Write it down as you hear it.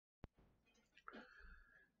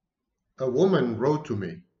A woman wrote to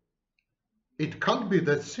me, "It can't be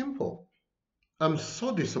that simple. I'm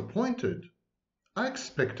so disappointed. I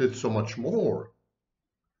expected so much more."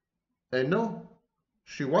 And no,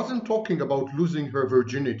 she wasn't talking about losing her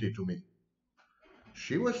virginity to me.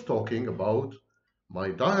 She was talking about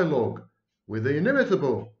my dialogue with the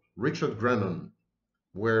inimitable Richard Grennan,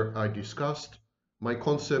 where I discussed my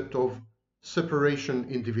concept of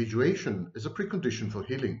separation-individuation as a precondition for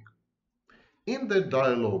healing. In that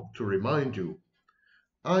dialogue, to remind you,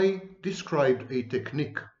 I described a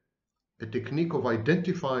technique of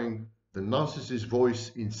identifying the narcissist's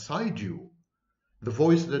voice inside you, the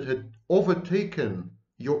voice that had overtaken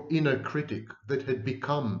your inner critic, that had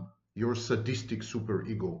become your sadistic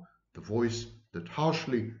superego, the voice that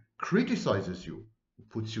harshly criticizes you,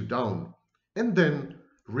 puts you down, and then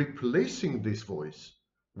replacing this voice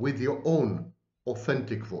with your own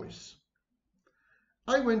authentic voice.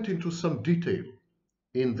 I went into some detail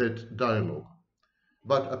in that dialogue,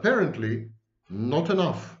 but apparently not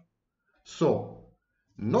enough. So,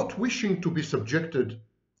 not wishing to be subjected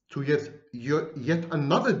to yet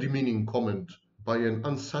another demeaning comment by an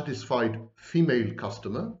unsatisfied female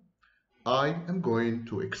customer, I am going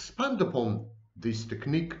to expand upon this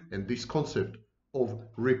technique and this concept of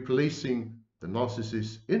replacing the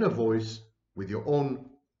narcissist's inner voice with your own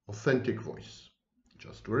authentic voice.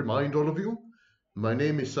 Just to remind all of you, my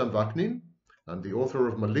name is Sam Vaknin. I'm the author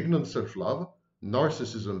of Malignant Self-Love,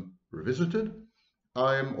 Narcissism Revisited.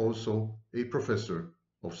 I am also a professor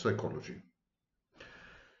of psychology.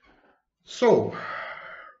 So,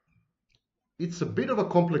 it's a bit of a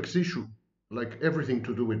complex issue, like everything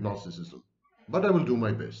to do with narcissism, but I will do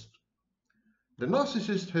my best. The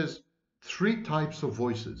narcissist has three types of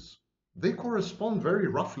voices. They correspond very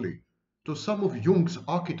roughly to some of Jung's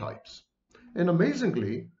archetypes, and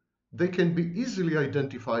amazingly, they can be easily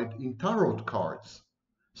identified in tarot cards.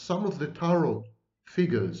 Some of the tarot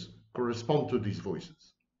figures correspond to these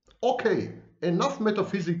voices. Okay, enough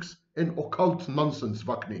metaphysics and occult nonsense,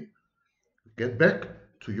 Vaknin. Get back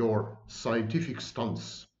to your scientific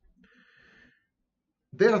stance.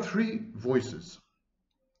 There are three voices.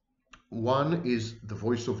 One is the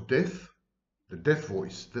voice of death, the death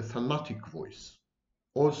voice, the thanatic voice,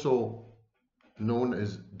 also known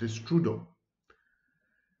as destrudo.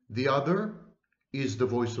 The other is the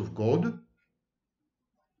voice of God,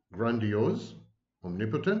 grandiose,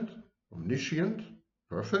 omnipotent, omniscient,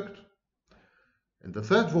 perfect. And the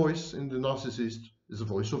third voice in the narcissist is the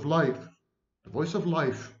voice of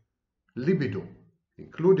life, libido,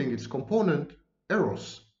 including its component,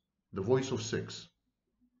 eros, the voice of sex.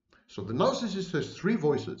 So the narcissist has three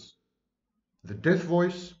voices: the death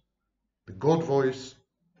voice, the God voice,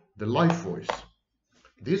 the life voice.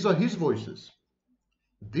 These are his voices.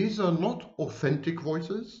 These are not authentic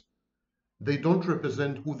voices. They don't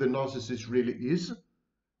represent who the narcissist really is,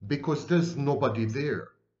 because there's nobody there.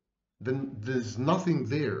 Then there's nothing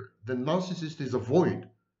there. The narcissist is a void.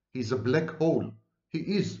 He's a black hole. He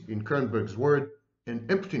is, in Kernberg's word, an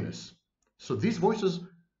emptiness. So these voices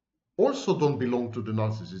also don't belong to the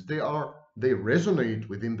narcissist. They resonate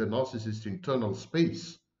within the narcissist's internal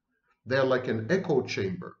space. They're like an echo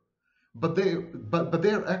chamber. But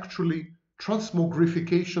they're actually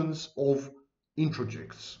transmogrifications of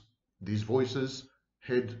introjects. These voices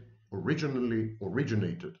had originally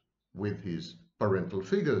originated with his parental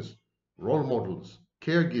figures, role models,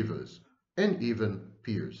 caregivers, and even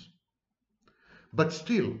peers. But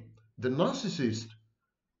still, the narcissist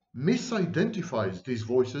misidentifies these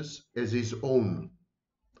voices as his own.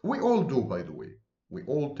 We all do, by the way. We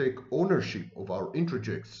all take ownership of our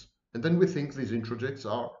introjects, and then we think these introjects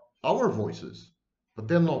are our voices, but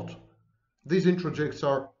they're not. These introjects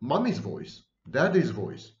are mommy's voice, daddy's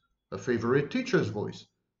voice, a favorite teacher's voice,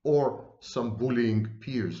 or some bullying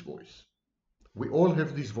peer's voice. We all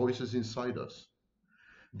have these voices inside us.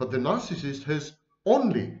 But the narcissist has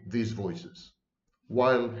only these voices,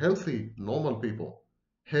 while healthy, normal people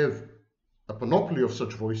have a panoply of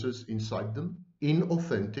such voices inside them,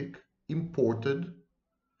 inauthentic, imported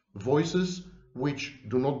voices which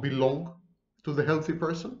do not belong to the healthy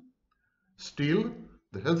person. Still,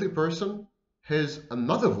 the healthy person has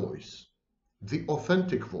another voice, the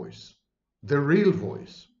authentic voice, the real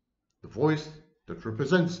voice, the voice that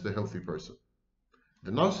represents the healthy person.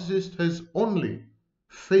 The narcissist has only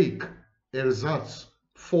fake ersatz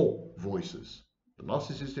for voices. The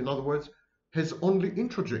narcissist, in other words, has only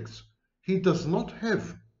introjects. He does not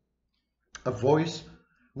have a voice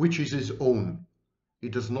which is his own. He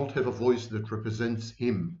does not have a voice that represents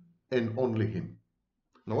him and only him.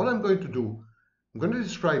 Now what I'm going to do, I'm going to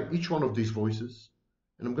describe each one of these voices,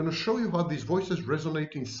 and I'm going to show you how these voices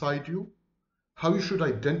resonate inside you, how you should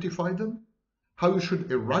identify them, how you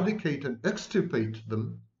should eradicate and extirpate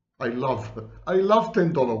them. I love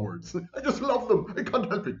 $10 words. I just love them. I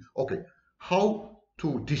can't help it. Okay, how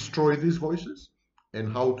to destroy these voices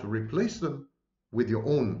and how to replace them with your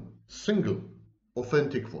own single,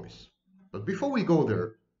 authentic voice. But before we go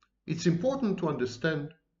there, it's important to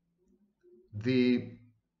understand the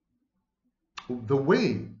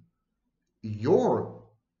way your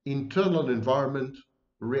internal environment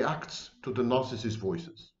reacts to the narcissist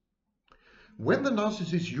voices. When the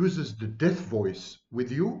narcissist uses the death voice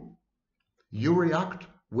with you, you react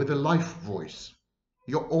with a life voice,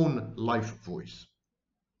 your own life voice.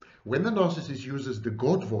 When the narcissist uses the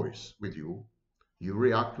God voice with you, you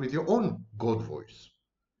react with your own God voice.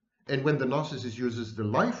 And when the narcissist uses the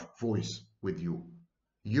life voice with you,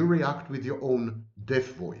 you react with your own death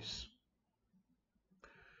voice.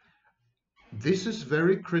 This is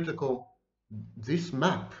very critical. This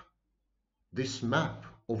map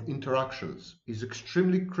of interactions is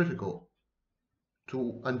extremely critical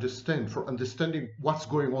to understand, for understanding what's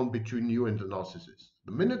going on between you and the narcissist.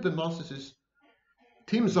 The minute the narcissist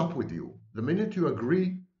teams up with you, the minute you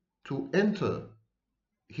agree to enter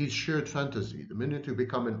his shared fantasy, the minute you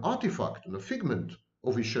become an artifact and a figment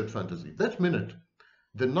of his shared fantasy, that minute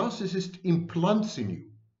the narcissist implants in you,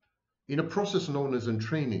 in a process known as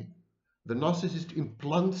entraining, the narcissist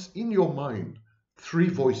implants in your mind 3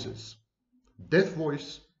 voices: death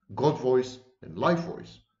voice, God voice, and life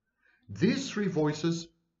voice. These 3 voices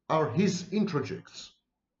are his introjects.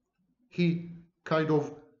 He kind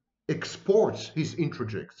of exports his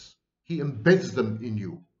introjects. He embeds them in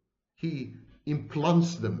you. He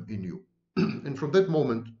implants them in you. And from that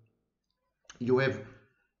moment, you have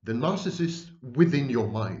the narcissist within your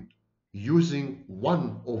mind, using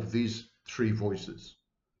one of these 3 voices.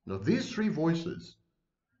 Now, these 3 voices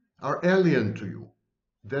are alien to you.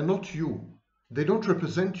 They're not you. They don't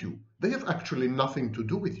represent you. They have actually nothing to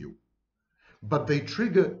do with you. But they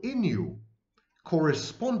trigger in you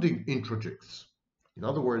corresponding introjects. In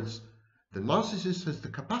other words, the narcissist has the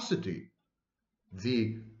capacity,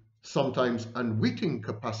 the sometimes unwitting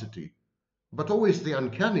capacity, but always the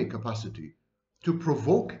uncanny capacity, to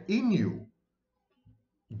provoke in you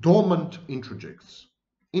dormant introjects,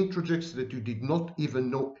 introjects that you did not even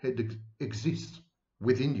know had exist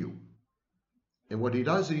within you. And what he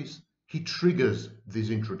does is he triggers these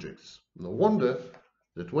introjects. No wonder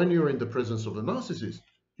that when you're in the presence of the narcissist,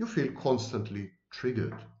 you feel constantly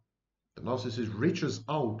triggered. The narcissist reaches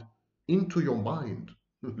out into your mind.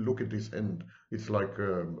 Look at this hand. It's like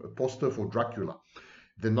a poster for Dracula.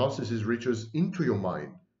 The narcissist reaches into your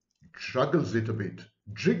mind, juggles it a bit,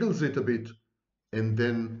 jiggles it a bit, and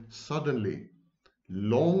then suddenly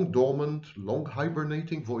long dormant, long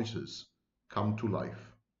hibernating voices come to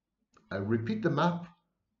life. I repeat the map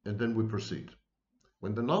and then we proceed.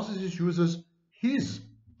 When the narcissist uses his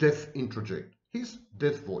death introject, his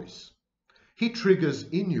death voice, he triggers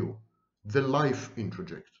in you the life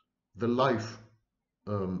introject, the life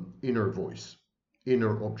inner voice,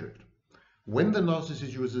 inner object. When the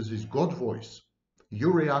narcissist uses his God voice,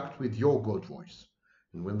 you react with your God voice.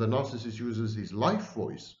 And when the narcissist uses his life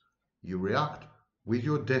voice, you react with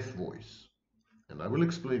your death voice. And I will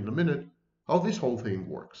explain in a minute how this whole thing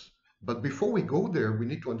works. But before we go there, we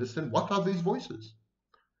need to understand, what are these voices?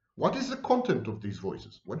 What is the content of these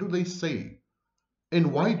voices? What do they say?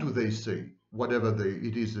 And why do they say whatever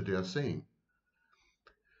it is that they are saying?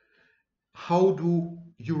 How do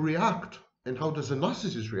you react? And how does a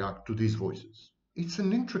narcissist react to these voices? It's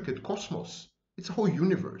an intricate cosmos. It's a whole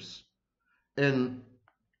universe. And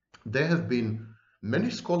there have been many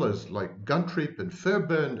scholars like Guntrip and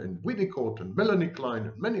Fairbairn and Winnicott and Melanie Klein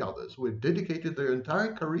and many others who have dedicated their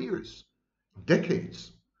entire careers,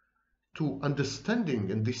 decades, to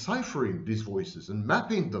understanding and deciphering these voices and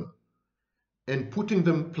mapping them and putting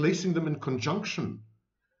them, placing them in conjunction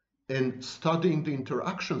and studying the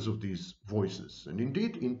interactions of these voices. And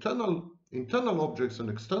indeed, internal objects and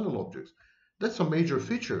external objects, that's a major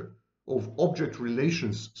feature of object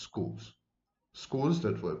relations schools. Schools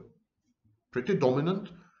that were pretty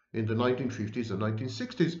dominant in the 1950s and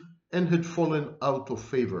 1960s and had fallen out of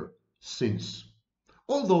favor since.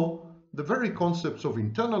 Although the very concepts of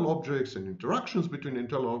internal objects and interactions between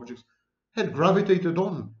internal objects had gravitated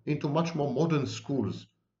on into much more modern schools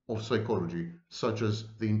of psychology, such as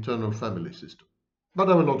the internal family system. But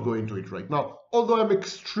I will not go into it right now, although I'm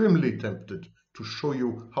extremely tempted to show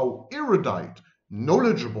you how erudite,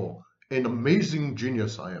 knowledgeable, and amazing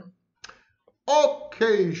genius I am.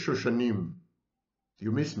 Okay, Shoshanim,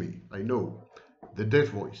 you miss me, I know. The death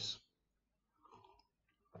voice.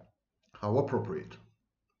 How appropriate.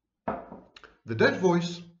 The death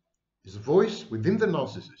voice is a voice within the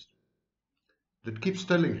narcissist that keeps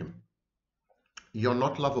telling him, you're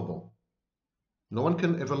not lovable. No one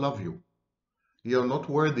can ever love you. You're not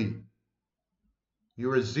worthy.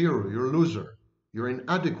 You're a zero. You're a loser. You're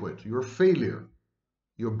inadequate. You're a failure.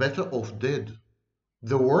 You're better off dead.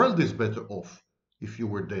 The world is better off if you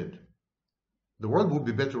were dead. The world would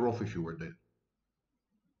be better off if you were dead.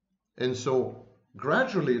 And so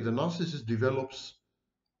gradually the narcissist develops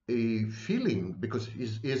a feeling, because he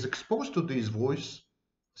is exposed to this voice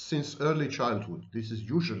since early childhood. This is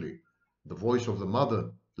usually the voice of the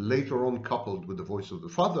mother, later on coupled with the voice of the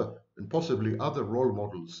father, and possibly other role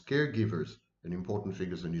models, caregivers, and important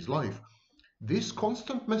figures in his life. This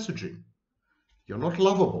constant messaging, you're not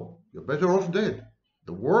lovable, you're better off dead,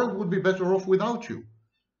 the world would be better off without you,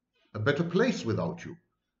 a better place without you,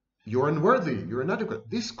 you're unworthy, you're inadequate.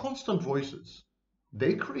 These constant voices,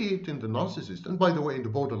 they create in the narcissist, and by the way in the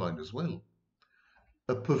borderline as well,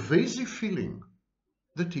 a pervasive feeling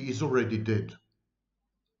that he is already dead.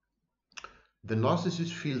 The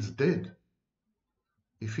narcissist feels dead.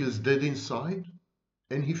 He feels dead inside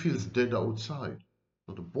and he feels dead outside.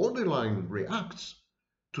 Now the borderline reacts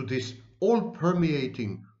to this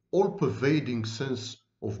all-permeating, all-pervading sense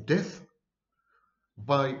of death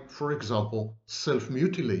by, for example,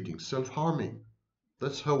 self-mutilating, self-harming.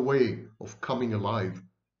 That's her way of coming alive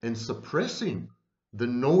and suppressing the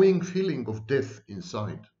knowing feeling of death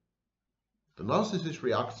inside. The narcissist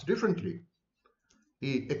reacts differently.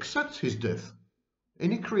 He accepts his death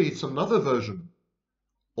and he creates another version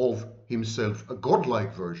of himself, a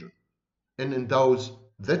godlike version, and endows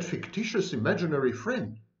that fictitious imaginary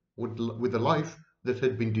friend with a life that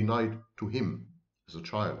had been denied to him as a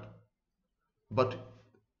child. But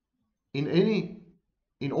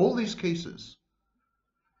in all these cases,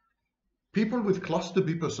 people with cluster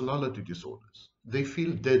B personality disorders, they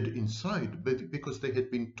feel dead inside because they had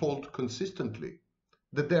been told consistently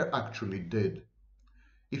that they're actually dead.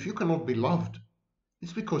 If you cannot be loved,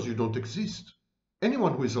 it's because you don't exist.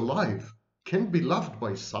 Anyone who is alive can be loved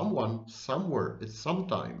by someone, somewhere, at some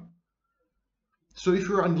time. So if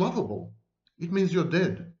you're unlovable, it means you're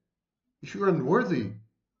dead. If you're unworthy,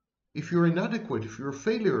 if you're inadequate, if you're a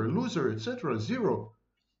failure, a loser, etc., zero,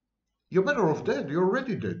 you're better off dead. You're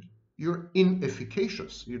already dead. You're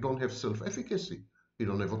inefficacious. You don't have self-efficacy. You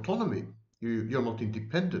don't have autonomy. You're not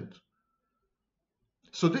independent.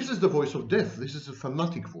 So this is the voice of death. This is a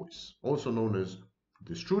fanatic voice, also known as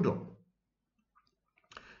disowns.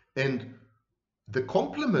 And the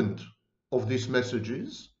complement of these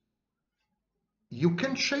messages, you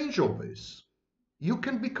can change your base. You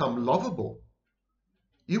can become lovable.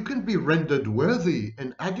 You can be rendered worthy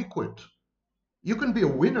and adequate. You can be a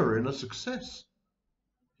winner and a success.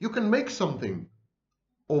 You can make something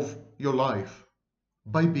of your life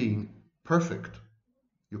by being perfect.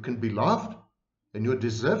 You can be loved and you're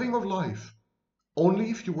deserving of life only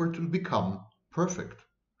if you were to become perfect.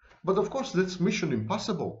 But of course, that's mission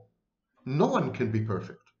impossible. No one can be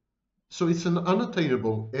perfect. So it's an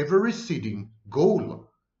unattainable, ever-receding goal.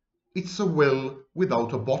 It's a well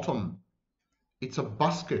without a bottom. It's a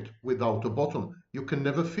basket without a bottom. You can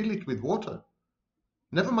never fill it with water.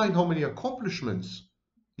 Never mind how many accomplishments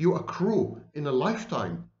you accrue in a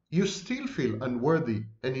lifetime, you still feel unworthy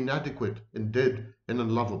and inadequate and dead and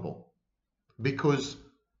unlovable. Because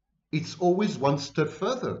it's always one step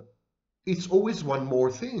further. It's always one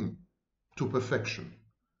more thing to perfection.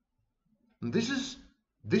 And this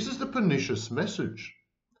is the pernicious message,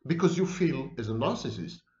 because you feel as a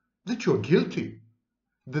narcissist that you're guilty,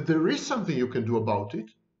 that there is something you can do about it,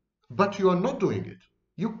 but you are not doing it.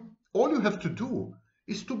 All you have to do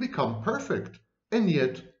is to become perfect, and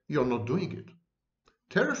yet you're not doing it.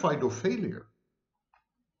 Terrified of failure.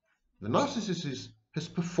 The narcissist has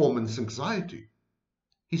performance anxiety.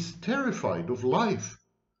 He's terrified of life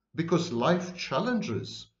because life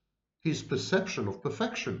challenges his perception of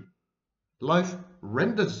perfection. Life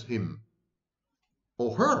renders him,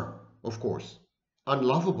 or her, of course,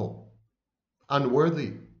 unlovable,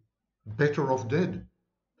 unworthy, better off dead,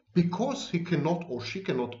 because he cannot or she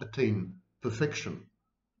cannot attain perfection.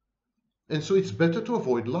 And so it's better to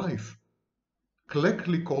avoid life.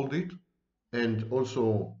 Cleckly called it, and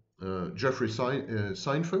also Jeffrey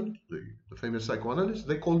Seinfeld, the famous psychoanalyst,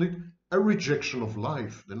 they called it a rejection of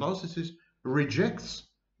life. The narcissist rejects,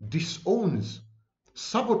 disowns,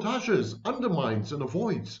 sabotages, undermines, and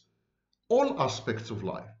avoids all aspects of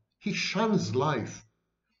life. He shuns life.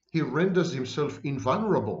 He renders himself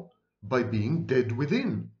invulnerable by being dead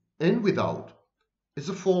within and without, as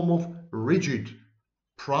a form of rigid,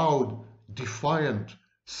 proud, defiant,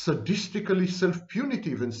 sadistically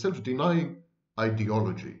self-punitive and self-denying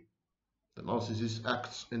ideology. The narcissist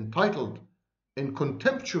acts entitled and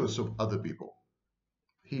contemptuous of other people.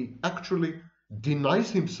 He actually denies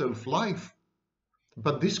himself life,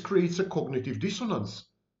 but this creates a cognitive dissonance.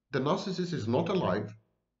 The narcissist is not alive.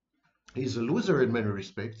 He's a loser in many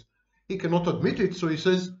respects. He cannot admit it, so he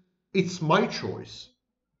says, it's my choice.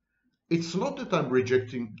 It's not that I'm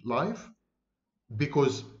rejecting life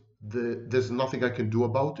because there's nothing I can do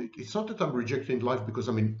about it. It's not that I'm rejecting life because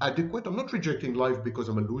I'm inadequate. I'm not rejecting life because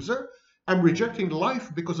I'm a loser. I'm rejecting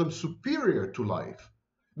life because I'm superior to life,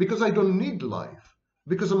 because I don't need life,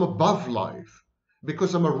 because I'm above life,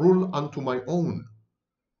 because I'm a rule unto my own,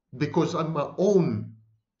 because I'm my own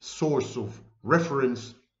source of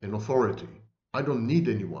reference and authority. I don't need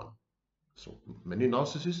anyone. So many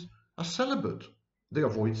narcissists are celibate. They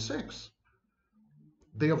avoid sex.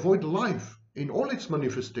 They avoid life in all its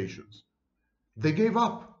manifestations. They gave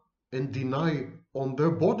up and deny on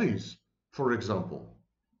their bodies, for example,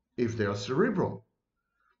 if they are cerebral.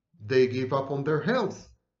 They give up on their health.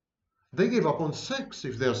 They give up on sex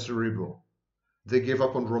if they are cerebral. They give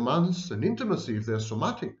up on romance and intimacy if they are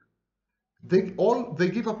somatic. They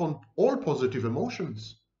give up on all positive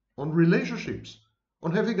emotions, on relationships,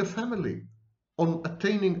 on having a family, on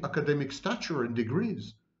attaining academic stature and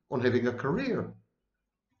degrees, on having a career,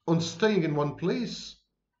 on staying in one place,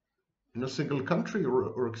 in a single country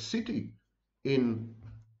or a city, in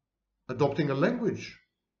adopting a language,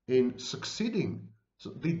 in succeeding. So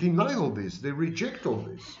they deny all this, they reject all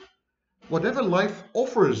this. Whatever life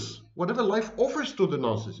offers to the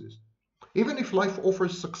narcissist, even if life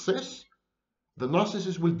offers success, the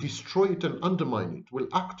narcissist will destroy it and undermine it, will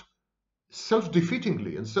act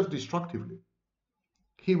self-defeatingly and self-destructively.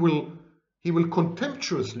 He will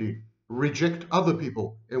contemptuously reject other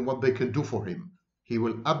people and what they can do for him. He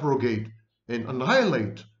will abrogate and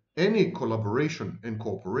annihilate any collaboration and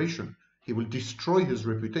cooperation. He will destroy his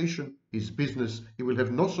reputation, his business. He will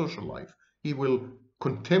have no social life. He will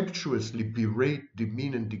contemptuously berate,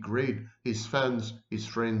 demean, and degrade his fans, his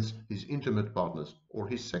friends, his intimate partners, or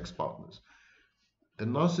his sex partners. The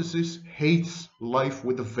narcissist hates life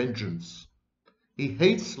with a vengeance. He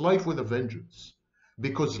hates life with a vengeance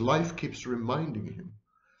because life keeps reminding him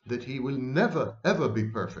that he will never, ever be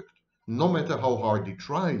perfect, no matter how hard he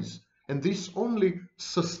tries. And this only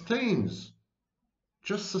sustains,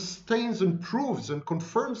 just sustains and proves and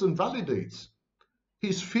confirms and validates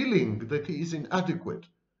his feeling that he is inadequate,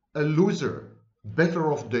 a loser,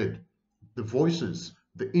 better off dead. The voices,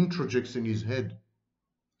 the introjects in his head.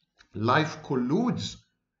 Life colludes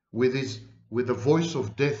with the voice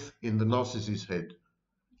of death in the narcissist's head.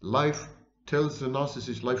 Life tells the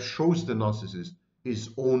narcissist, life shows the narcissist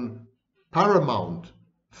his own paramount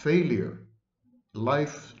failure.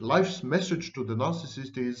 Life's message to the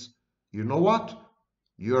narcissist is, you know what?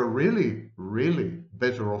 You're really, really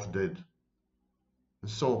better off dead.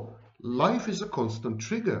 And so life is a constant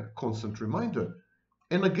trigger, constant reminder.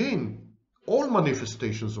 And again, all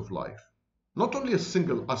manifestations of life, not only a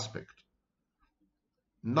single aspect.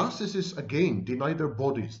 Narcissists, again, deny their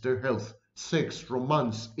bodies, their health, sex,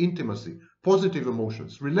 romance, intimacy, positive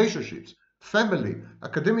emotions, relationships, family,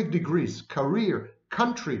 academic degrees, career,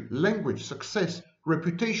 country, language, success,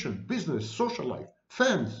 reputation, business, social life,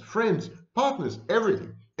 fans, friends, partners,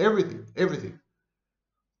 everything, everything, everything.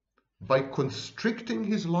 By constricting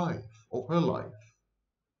his life or her life,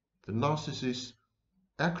 the narcissist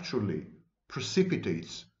actually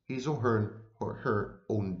precipitates his or her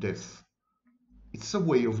own death. It's a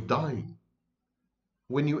way of dying.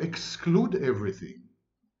 When you exclude everything,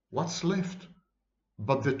 what's left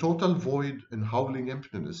but the total void and howling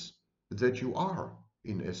emptiness that you are,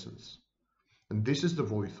 in essence? And this is the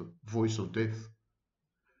voice of death.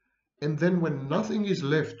 And then when nothing is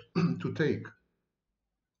left to take,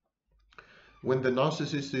 when the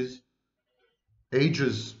narcissist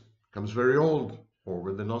ages, becomes very old, or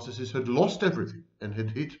when the narcissist had lost everything and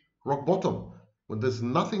had hit rock bottom, when there's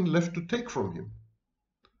nothing left to take from him,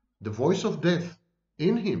 the voice of death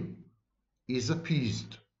in him is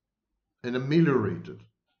appeased and ameliorated.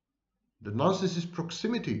 The narcissist's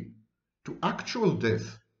proximity to actual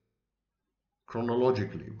death,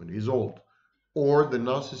 chronologically, when he's old, or the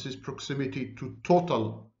narcissist's proximity to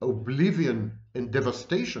total oblivion and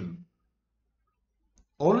devastation,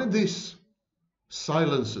 only this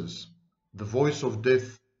silences the voice of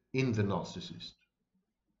death in the narcissist.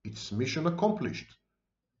 Its mission accomplished,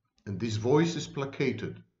 and this voice is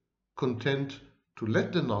placated, content to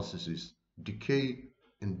let the narcissist decay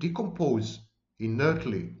and decompose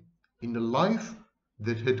inertly in a life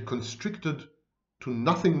that had constricted to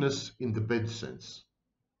nothingness in the bed sense.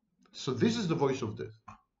 So this is the voice of death.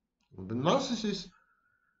 The narcissist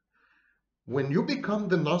When you become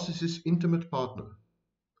the narcissist's intimate partner,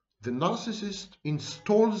 the narcissist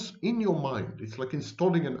installs in your mind, it's like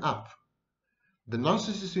installing an app. The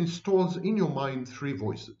narcissist installs in your mind three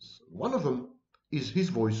voices. One of them is his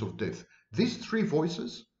voice of death. These three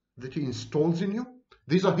voices that he installs in you,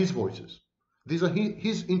 these are his voices. These are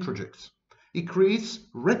his introjects. He creates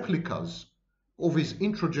replicas of his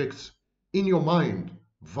introjects in your mind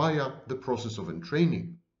via the process of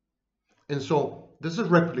entraining. And so there's a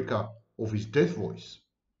replica of his death voice.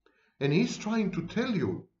 And he's trying to tell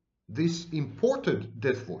you this imported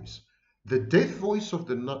death voice, the death voice of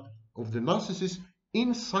the narcissist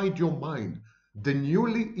inside your mind, the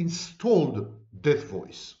newly installed death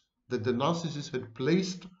voice that the narcissist had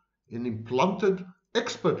placed and implanted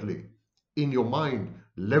expertly in your mind,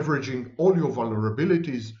 leveraging all your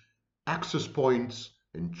vulnerabilities, access points,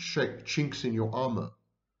 and chinks in your armor.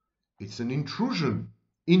 It's an intrusion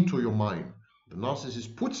into your mind. The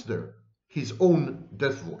narcissist puts there his own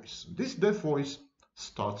death voice. This death voice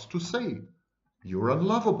starts to say, you're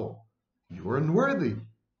unlovable, you're unworthy,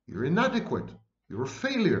 you're inadequate, you're a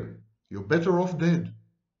failure, you're better off dead.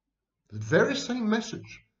 The very same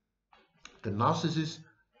message. The narcissist's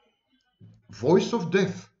voice of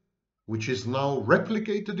death, which is now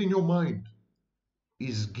replicated in your mind,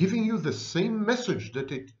 is giving you the same message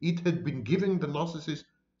that it had been giving the narcissist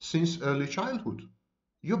since early childhood.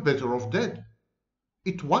 You're better off dead.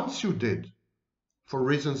 It wants you dead for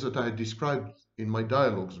reasons that I had described in my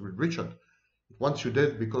dialogues with Richard. It wants you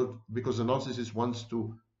dead because the narcissist wants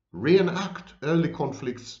to reenact early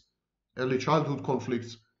conflicts, early childhood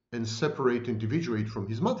conflicts, and separate individuate from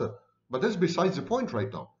his mother. But that's besides the point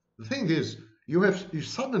right now. The thing is, you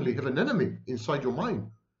suddenly have an enemy inside your mind,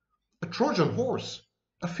 a Trojan horse,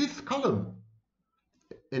 a fifth column,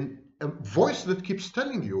 and a voice that keeps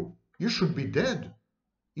telling you, you should be dead.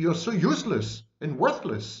 You're so useless and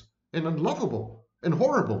worthless and unlovable and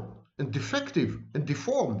horrible and defective and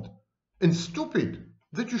deformed and stupid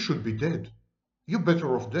that you should be dead. You're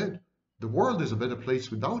better off dead. The world is a better place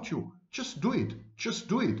without you. Just do it. Just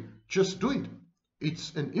do it. Just do it.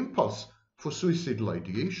 It's an impulse for suicidal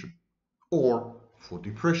ideation or for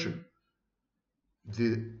depression.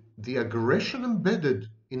 The aggression embedded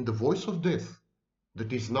in the voice of death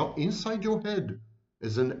that is now inside your head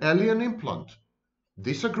as an alien implant,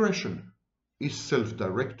 this aggression is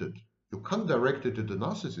self-directed. You can't direct it to the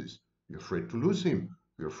narcissist. You're afraid to lose him.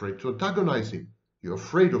 You're afraid to antagonize him. You're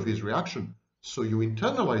afraid of his reaction. So you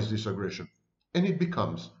internalize this aggression and it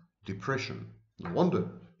becomes depression. No wonder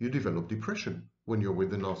you develop depression when you're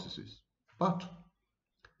with the narcissist. But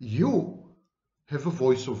you have a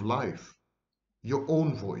voice of life, your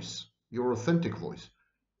own voice, your authentic voice,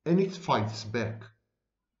 and it fights back.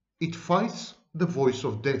 It fights the voice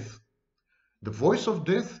of death. The voice of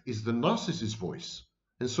death is the narcissist's voice.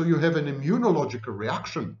 And so you have an immunological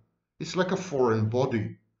reaction. It's like a foreign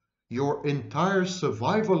body. Your entire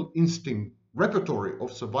survival instinct, repertoire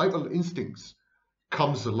of survival instincts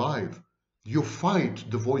comes alive. You fight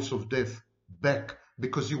the voice of death back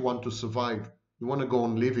because you want to survive. You want to go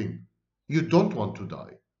on living. You don't want to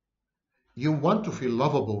die. You want to feel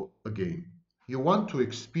lovable again. You want to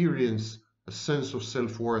experience a sense of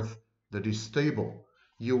self-worth that is stable.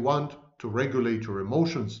 You want to regulate your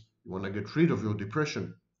emotions. You want to get rid of your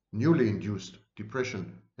depression, newly induced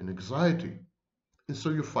depression and anxiety. And so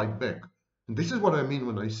you fight back. And this is what I mean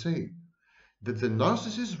when I say that the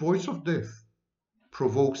narcissist's voice of death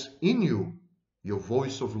provokes in you your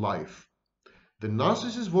voice of life. The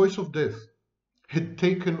narcissist's voice of death had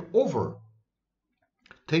takes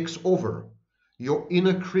over your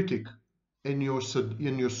inner critic and your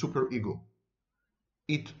superego.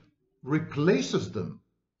 It replaces them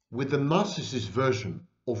with the narcissist version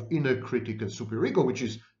of inner critic and superego, which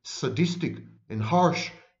is sadistic and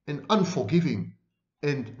harsh and unforgiving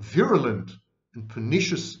and virulent and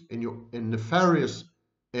pernicious and nefarious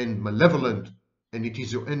and malevolent, and it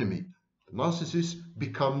is your enemy. The narcissist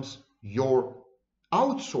becomes your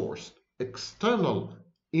outsourced, external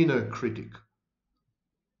inner critic.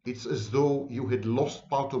 It's as though you had lost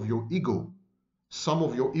part of your ego. Some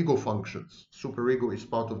of your ego functions, superego is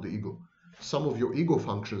part of the ego, some of your ego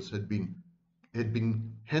functions had been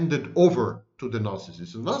handed over to the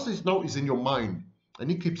narcissist. The narcissist now is in your mind, and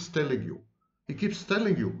he keeps telling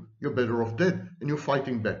you, you're better off dead, and you're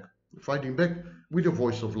fighting back. You're fighting back with your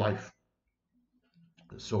voice of life.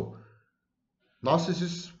 So,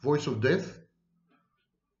 narcissist's voice of death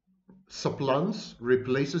supplants,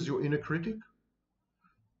 replaces your inner critic,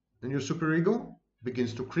 and your superego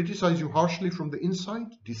begins to criticize you harshly from the inside,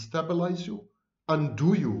 destabilize you,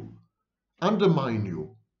 undo you, undermine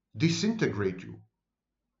you, disintegrate you.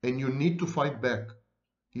 And you need to fight back.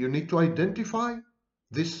 You need to identify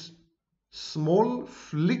this small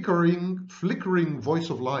flickering voice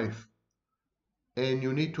of life, and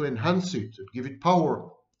you need to enhance it, give it power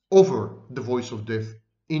over the voice of death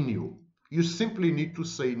in you. You simply need to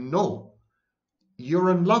say, no, you're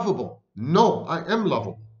unlovable. No, I am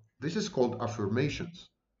lovable. This is called affirmations.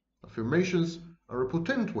 Affirmations are a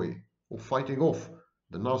potent way of fighting off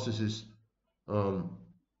the narcissist's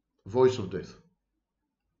voice of death.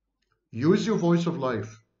 Use your voice of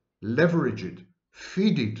life, leverage it,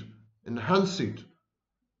 feed it, enhance it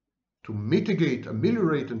to mitigate,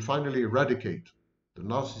 ameliorate, and finally eradicate the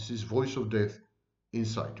narcissist's voice of death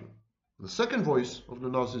inside you. The second voice of the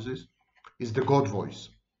narcissist is the God voice.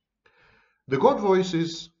 The God voice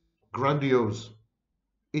is grandiose.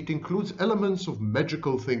 It includes elements of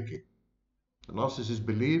magical thinking. The narcissist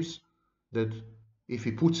believes that if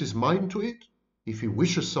he puts his mind to it, if he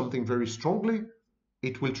wishes something very strongly,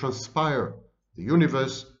 it will transpire. The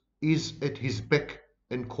universe is at his beck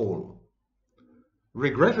and call.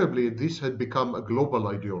 Regrettably, this had become a global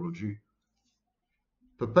ideology,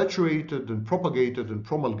 perpetuated and propagated and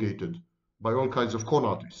promulgated by all kinds of con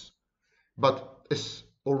artists. But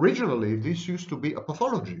originally, this used to be a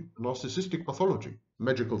pathology, a narcissistic pathology,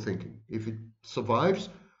 magical thinking. If it survives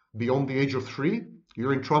beyond the age of 3,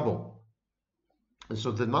 you're in trouble. And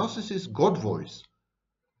so the narcissist's God voice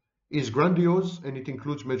is grandiose, and it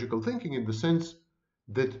includes magical thinking in the sense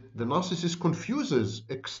that the narcissist confuses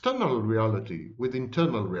external reality with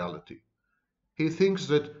internal reality. He thinks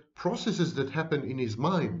that processes that happen in his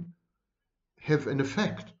mind have an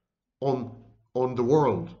effect on the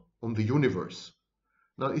world, on the universe.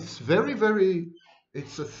 Now, it's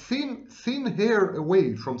it's a thin hair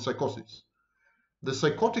away from psychosis. The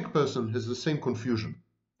psychotic person has the same confusion.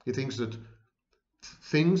 He thinks that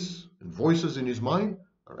things and voices in his mind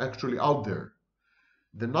are actually out there.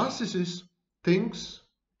 The narcissist thinks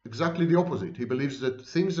exactly the opposite. He believes that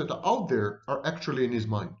things that are out there are actually in his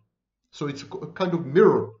mind. So it's a kind of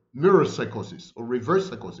mirror psychosis or reverse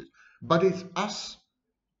psychosis. But it's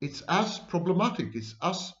as problematic, it's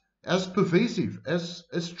as pervasive, as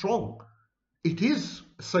strong. It is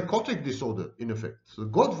a psychotic disorder, in effect. So the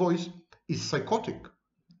God voice is psychotic.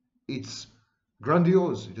 It's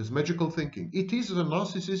grandiose. It is magical thinking. It is the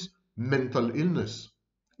narcissist's mental illness.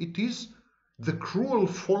 It is the cruel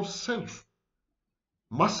false self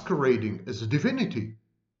masquerading as a divinity,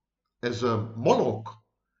 as a Moloch,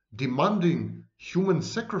 demanding human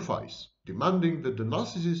sacrifice, demanding that the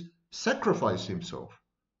narcissist sacrifices himself.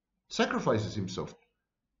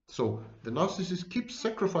 So the narcissist keeps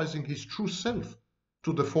sacrificing his true self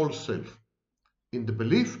to the false self, in the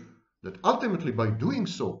belief that ultimately by doing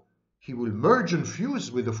so, he will merge and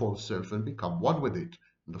fuse with the false self and become one with it.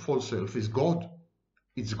 And the false self is God.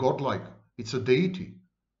 It's godlike. It's a deity.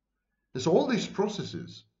 And so all these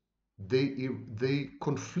processes, they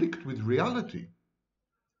conflict with reality.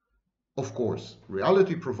 Of course,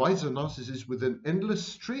 reality provides the narcissist with an endless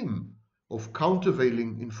stream of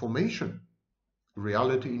countervailing information.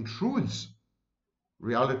 Reality intrudes.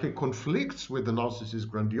 Reality conflicts with the narcissist's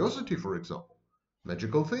grandiosity, for example,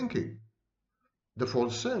 magical thinking, the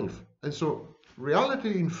false self. And so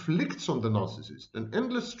reality inflicts on the narcissist an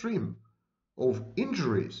endless stream of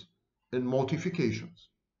injuries and mortifications.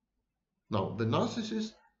 Now, the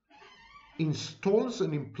narcissist installs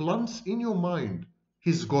and implants in your mind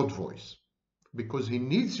his God voice because he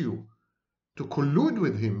needs you to collude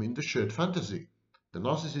with him in the shared fantasy. The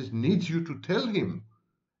narcissist needs you to tell him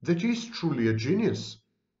that he is truly a genius,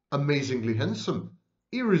 amazingly handsome,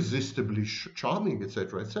 irresistibly charming,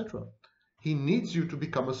 etc., etc. He needs you to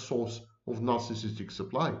become a source of narcissistic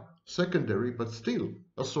supply, secondary, but still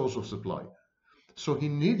a source of supply. So he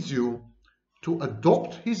needs you to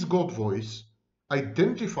adopt his God voice,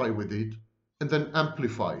 identify with it, and then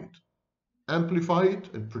amplify it. Amplify it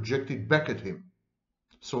and project it back at him.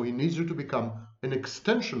 So he needs you to become an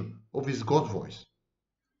extension of his God voice.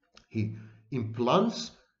 He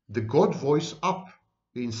implants the God voice up.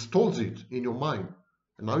 He installs it in your mind.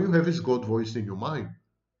 And now you have his God voice in your mind,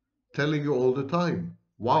 telling you all the time,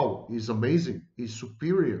 wow, he's amazing, he's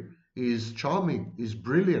superior, he's charming, he's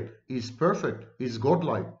brilliant, he's perfect, he's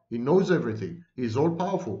godlike, he knows everything, he's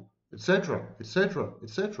all-powerful, etc., etc.,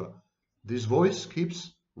 etc. This voice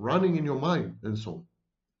keeps running in your mind and so on.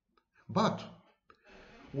 But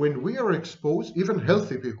when we are exposed, even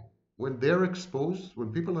healthy people, when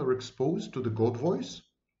people are exposed to the God voice,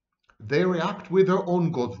 they react with their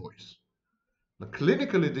own God voice. Now,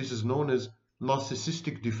 clinically, this is known as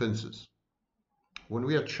narcissistic defenses. When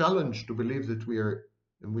we are challenged to believe that we are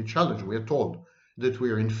told that we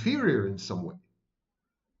are inferior in some way,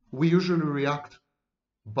 we usually react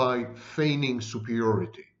by feigning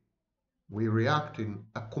superiority. We react in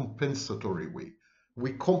a compensatory way.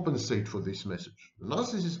 We compensate for this message. The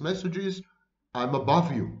narcissist message is, I'm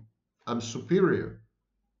above you. I'm superior.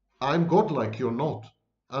 I'm godlike, you're not.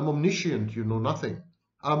 I'm omniscient, you know nothing.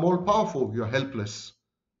 I'm all-powerful, you're helpless.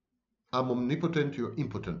 I'm omnipotent, you're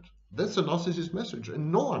impotent. That's a narcissist message,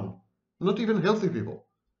 and no one, not even healthy people,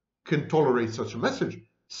 can tolerate such a message.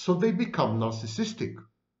 So they become narcissistic.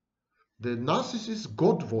 The narcissist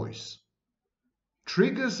God voice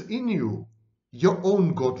triggers in you your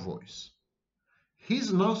own God voice.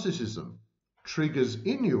 His narcissism triggers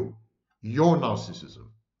in you your narcissism.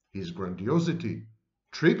 His grandiosity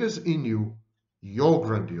triggers in you your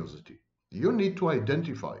grandiosity. You need to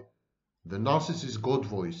identify the narcissist God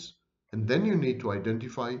voice, and then you need to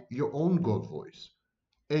identify your own God voice.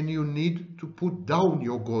 And you need to put down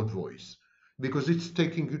your God voice because it's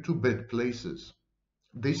taking you to bad places.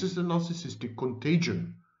 This is the narcissistic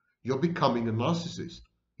contagion. You're becoming a narcissist.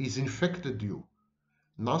 He's infected you.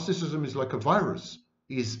 Narcissism is like a virus.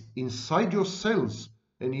 He's inside your cells,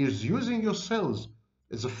 and he is using your cells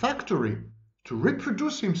as a factory to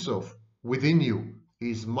reproduce himself within you.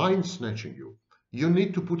 He is mind snatching you. You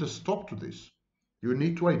need to put a stop to this. You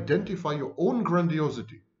need to identify your own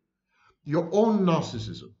grandiosity, your own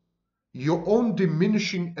narcissism, your own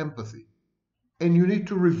diminishing empathy, and you need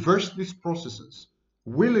to reverse these processes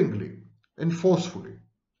willingly and forcefully.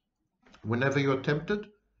 Whenever you're tempted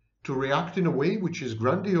to react in a way which is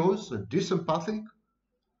grandiose and disempathic,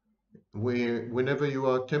 whenever you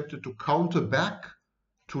are tempted to counter back,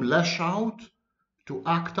 to lash out, to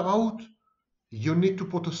act out, you need to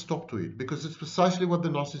put a stop to it, because it's precisely what the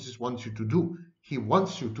narcissist wants you to do. He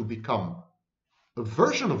wants you to become a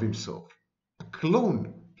version of himself, a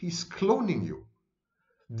clone. He's cloning you.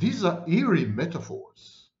 These are eerie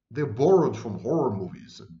metaphors. They're borrowed from horror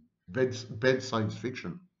movies and bad science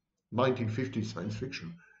fiction, 1950s science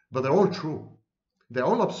fiction, but they're all true. They're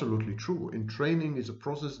all absolutely true. Entraining is a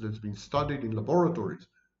process that's been studied in laboratories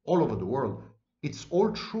all over the world. It's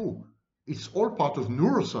all true. It's all part of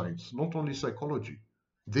neuroscience, not only psychology.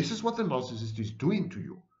 This is what the narcissist is doing to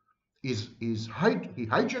you. He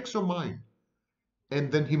hijacks your mind,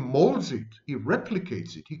 and then he molds it, he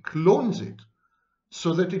replicates it, he clones it,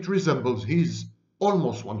 so that it resembles his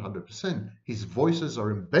almost 100%. His voices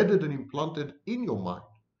are embedded and implanted in your mind.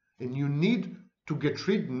 And you need to get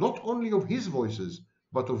rid not only of his voices,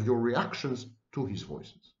 but of your reactions to his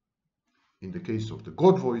voices. In the case of the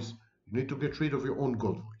God voice, you need to get rid of your own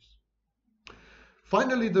God voice.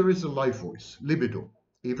 Finally, there is a life voice, libido.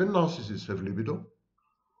 Even narcissists have libido.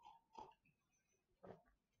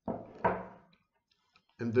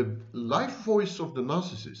 And the life voice of the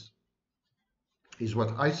narcissist is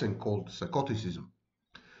what Eisen called psychoticism.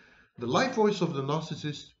 The life voice of the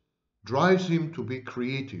narcissist drives him to be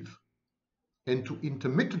creative and to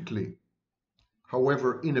intermittently,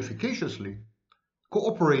 however inefficaciously,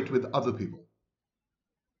 cooperate with other people.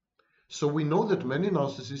 So we know that many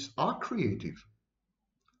narcissists are creative.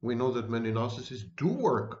 We know that many narcissists do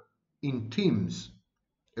work in teams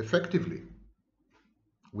effectively.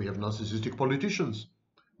 We have narcissistic politicians,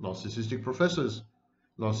 narcissistic professors,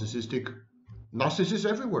 narcissists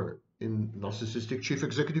everywhere, in narcissistic chief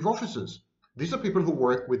executive officers. These are people who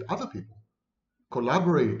work with other people,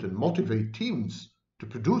 collaborate and motivate teams to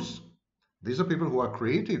produce. These are people who are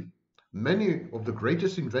creative. Many of the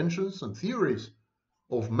greatest inventions and theories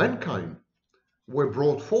of mankind were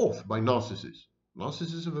brought forth by narcissists.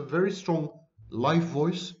 Narcissists have a very strong life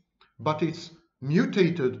voice, but it's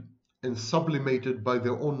mutated and sublimated by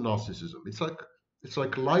their own narcissism. It's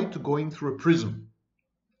like light going through a prism.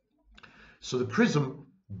 So the prism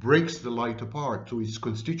breaks the light apart to its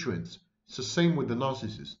constituents. It's the same with the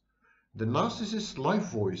narcissist. The narcissist's life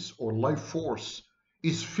voice or life force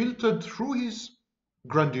is filtered through his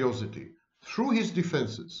grandiosity, through his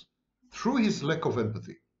defenses, through his lack of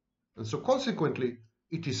empathy. And so consequently,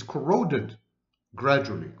 it is corroded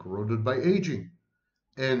gradually, corroded by aging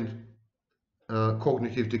and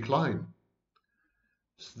cognitive decline.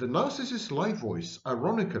 The narcissist's life voice,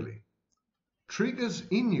 ironically, triggers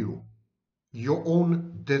in you your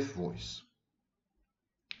own death voice.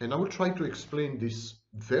 And I will try to explain this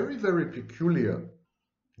very, very peculiar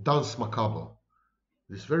danse macabre,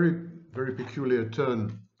 this very, very peculiar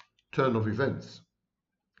turn of events.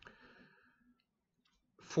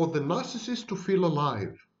 For the narcissist to feel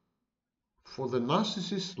alive, for the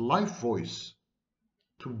narcissist's life voice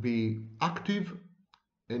to be active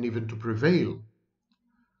and even to prevail,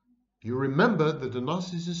 you remember that the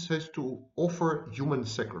narcissist has to offer human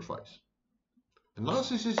sacrifice. The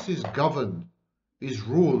narcissist is governed, is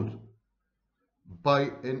ruled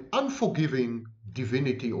by an unforgiving,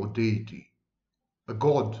 divinity or deity, a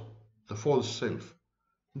god, the false self.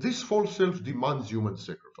 This false self demands human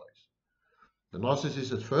sacrifice. The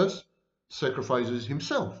narcissist at first sacrifices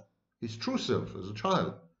himself, his true self as a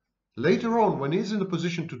child. Later on, when he's in a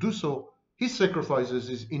position to do so, he sacrifices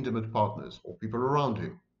his intimate partners or people around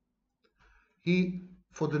him.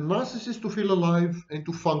 For the narcissist to feel alive and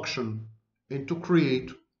to function and to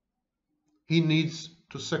create, he needs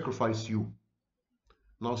to sacrifice you.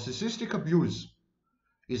 Narcissistic abuse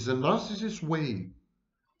is the narcissist's way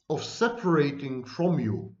of separating from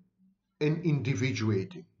you and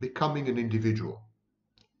individuating, becoming an individual.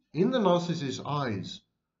 In the narcissist's eyes,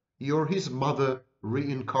 you're his mother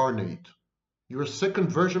reincarnate. You're a second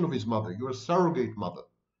version of his mother. You're a surrogate mother.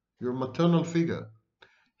 You're a maternal figure.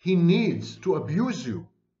 He needs to abuse you.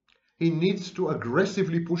 He needs to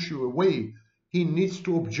aggressively push you away. He needs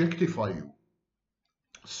to objectify you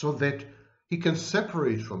so that he can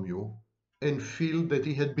separate from you and feel that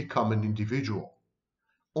he had become an individual.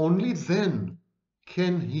 Only then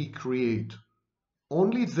can he create.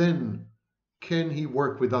 Only then can he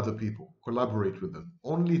work with other people, collaborate with them.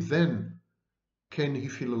 Only then can he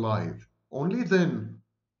feel alive. Only then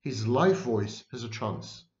his life voice has a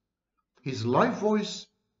chance. His life voice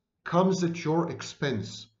comes at your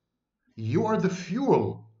expense. You are the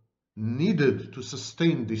fuel needed to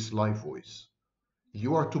sustain this life voice.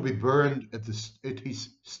 You are to be burned at his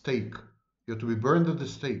stake. You are to be burned at the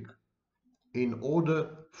stake in order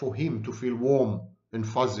for him to feel warm and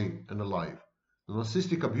fuzzy and alive.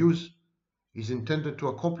 Narcissistic abuse is intended to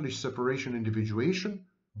accomplish separation individuation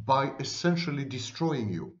by essentially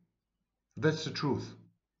destroying you. That's the truth.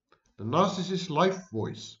 The narcissist's life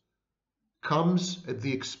voice comes at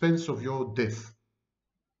the expense of your death.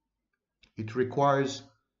 It requires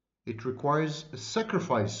a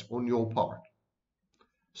sacrifice on your part.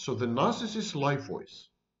 So the narcissist's life voice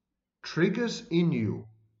triggers in you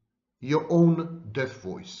your own death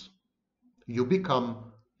voice. You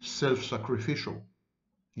become self-sacrificial.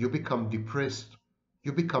 You become depressed.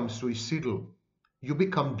 You become suicidal. You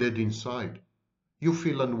become dead inside. You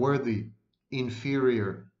feel unworthy,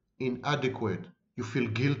 inferior, inadequate. You feel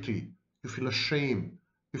guilty. You feel ashamed.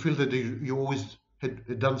 You feel that you always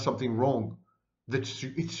had done something wrong. That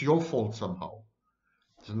it's your fault somehow.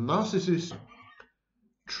 The narcissist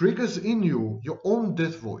triggers in you your own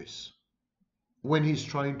death voice when he's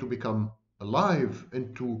trying to become alive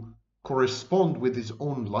and to correspond with his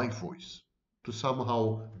own life voice, to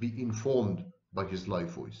somehow be informed by his life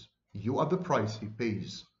voice. You are the price he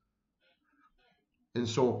pays. And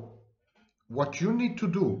so what you need to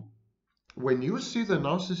do when you see the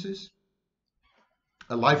narcissist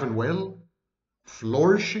alive and well,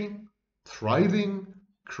 flourishing, thriving,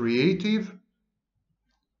 creative,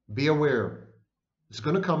 be aware. It's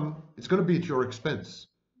going to be at your expense.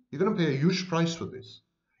 You're going to pay a huge price for this.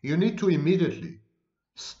 You need to immediately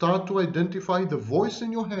start to identify the voice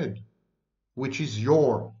in your head, which is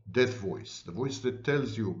your death voice, the voice that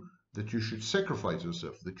tells you that you should sacrifice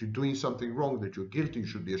yourself, that you're doing something wrong, that you're guilty, you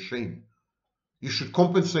should be ashamed. You should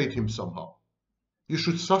compensate him somehow. You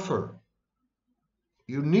should suffer.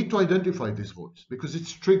 You need to identify this voice because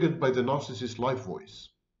it's triggered by the narcissist's life voice.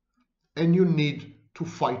 And you need to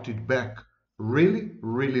fight it back really,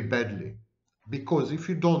 really badly. Because if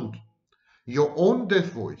you don't, your own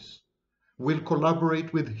death voice will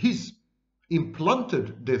collaborate with his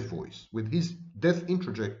implanted death voice, with his death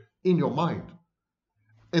introject in your mind.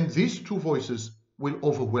 And these two voices will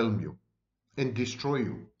overwhelm you and destroy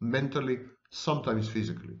you mentally, sometimes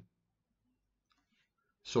physically.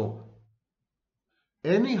 So,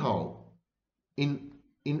 anyhow, in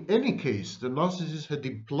any case, the narcissist had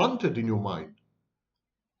implanted in your mind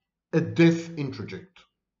a death introject.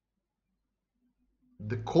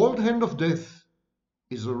 The cold hand of death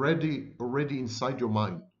is already inside your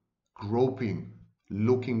mind, groping,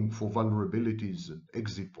 looking for vulnerabilities and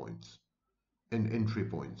exit points and entry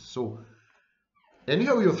points. So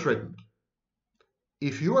anyhow, you're threatened.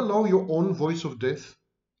 If you allow your own voice of death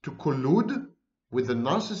to collude with the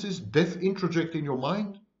narcissist's death introject in your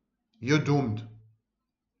mind, you're doomed.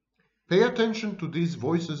 Pay attention to these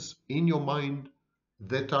voices in your mind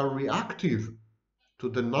that are reactive to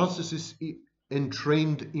the narcissist's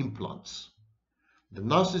entrained implants. The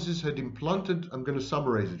narcissist had implanted, I'm going to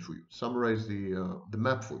summarize it for you, summarize the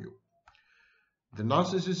map for you. The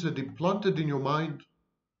narcissist had implanted in your mind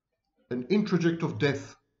an introject of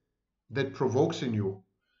death that provokes in you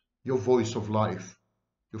your voice of life.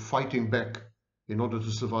 You're fighting back in order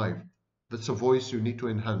to survive. That's a voice you need to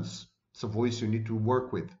enhance. It's a voice you need to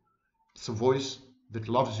work with. It's a voice that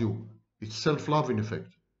loves you. It's self-love in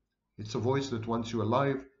effect. It's a voice that wants you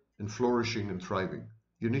alive and flourishing and thriving.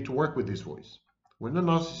 You need to work with this voice. When the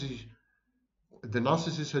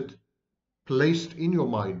narcissist had placed in your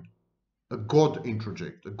mind a God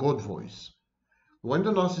introject, a God voice. When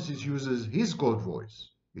the narcissist uses his God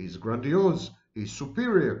voice, he's grandiose, he's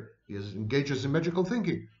superior, he engages in magical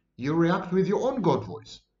thinking, you react with your own God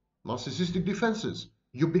voice. Narcissistic defenses.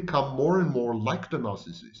 You become more and more like the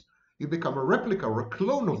narcissist. You become a replica or a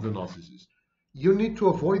clone of the narcissist. You need to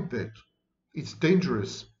avoid that. It's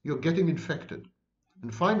dangerous. You're getting infected.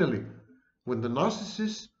 And finally, when the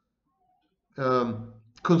narcissist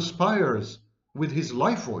conspires with his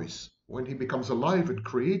life voice, when he becomes alive and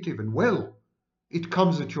creative and well, it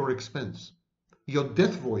comes at your expense. Your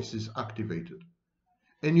death voice is activated.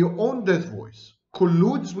 And your own death voice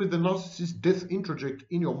colludes with the narcissist's death introject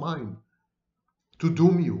in your mind to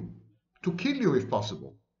doom you, to kill you if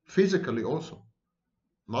possible, physically also.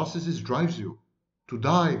 Narcissist drives you to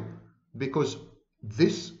die because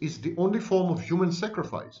this is the only form of human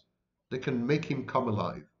sacrifice that can make him come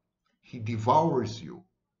alive. He devours you.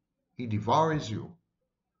 He devours you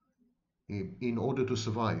in order to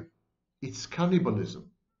survive. It's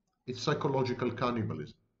cannibalism. It's psychological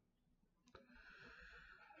cannibalism.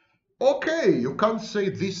 Okay, you can't say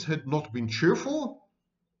this had not been cheerful.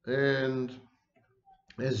 And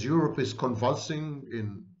as Europe is convulsing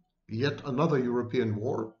in yet another European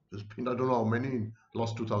war, there's been I don't know how many in the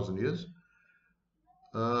last 2,000 years,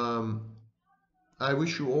 I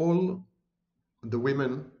wish you all, the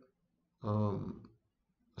women, a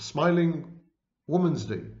smiling Women's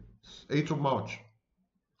Day, 8th of March.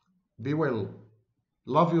 Be well,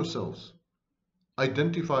 love yourselves,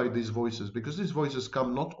 identify these voices, because these voices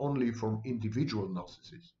come not only from individual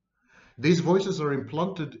narcissists. These voices are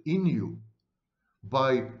implanted in you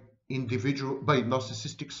by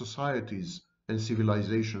narcissistic societies and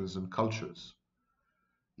civilizations and cultures.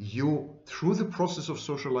 You, through the process of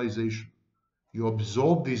socialization, you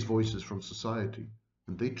absorb these voices from society,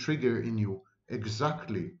 and they trigger in you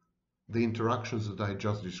exactly the interactions that I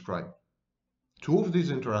just described. Two of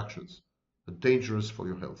these interactions are dangerous for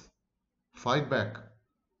your health. Fight back,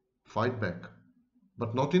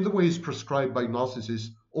 but not in the ways prescribed by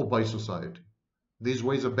narcissists or by society. These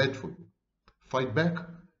ways are bad for you. Fight back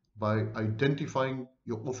by identifying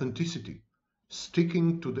your authenticity,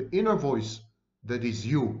 sticking to the inner voice that is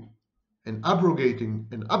you, and abrogating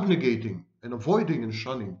and abnegating and avoiding and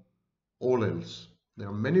shunning all else. There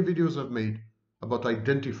are many videos I've made about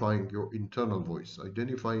identifying your internal voice,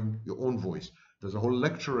 identifying your own voice. There's a whole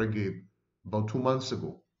lecture I gave about 2 months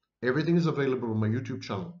ago. Everything is available on my YouTube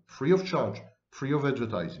channel, free of charge, free of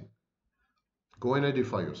advertising. Go and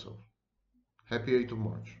edify yourself. Happy 8th of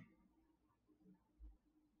March.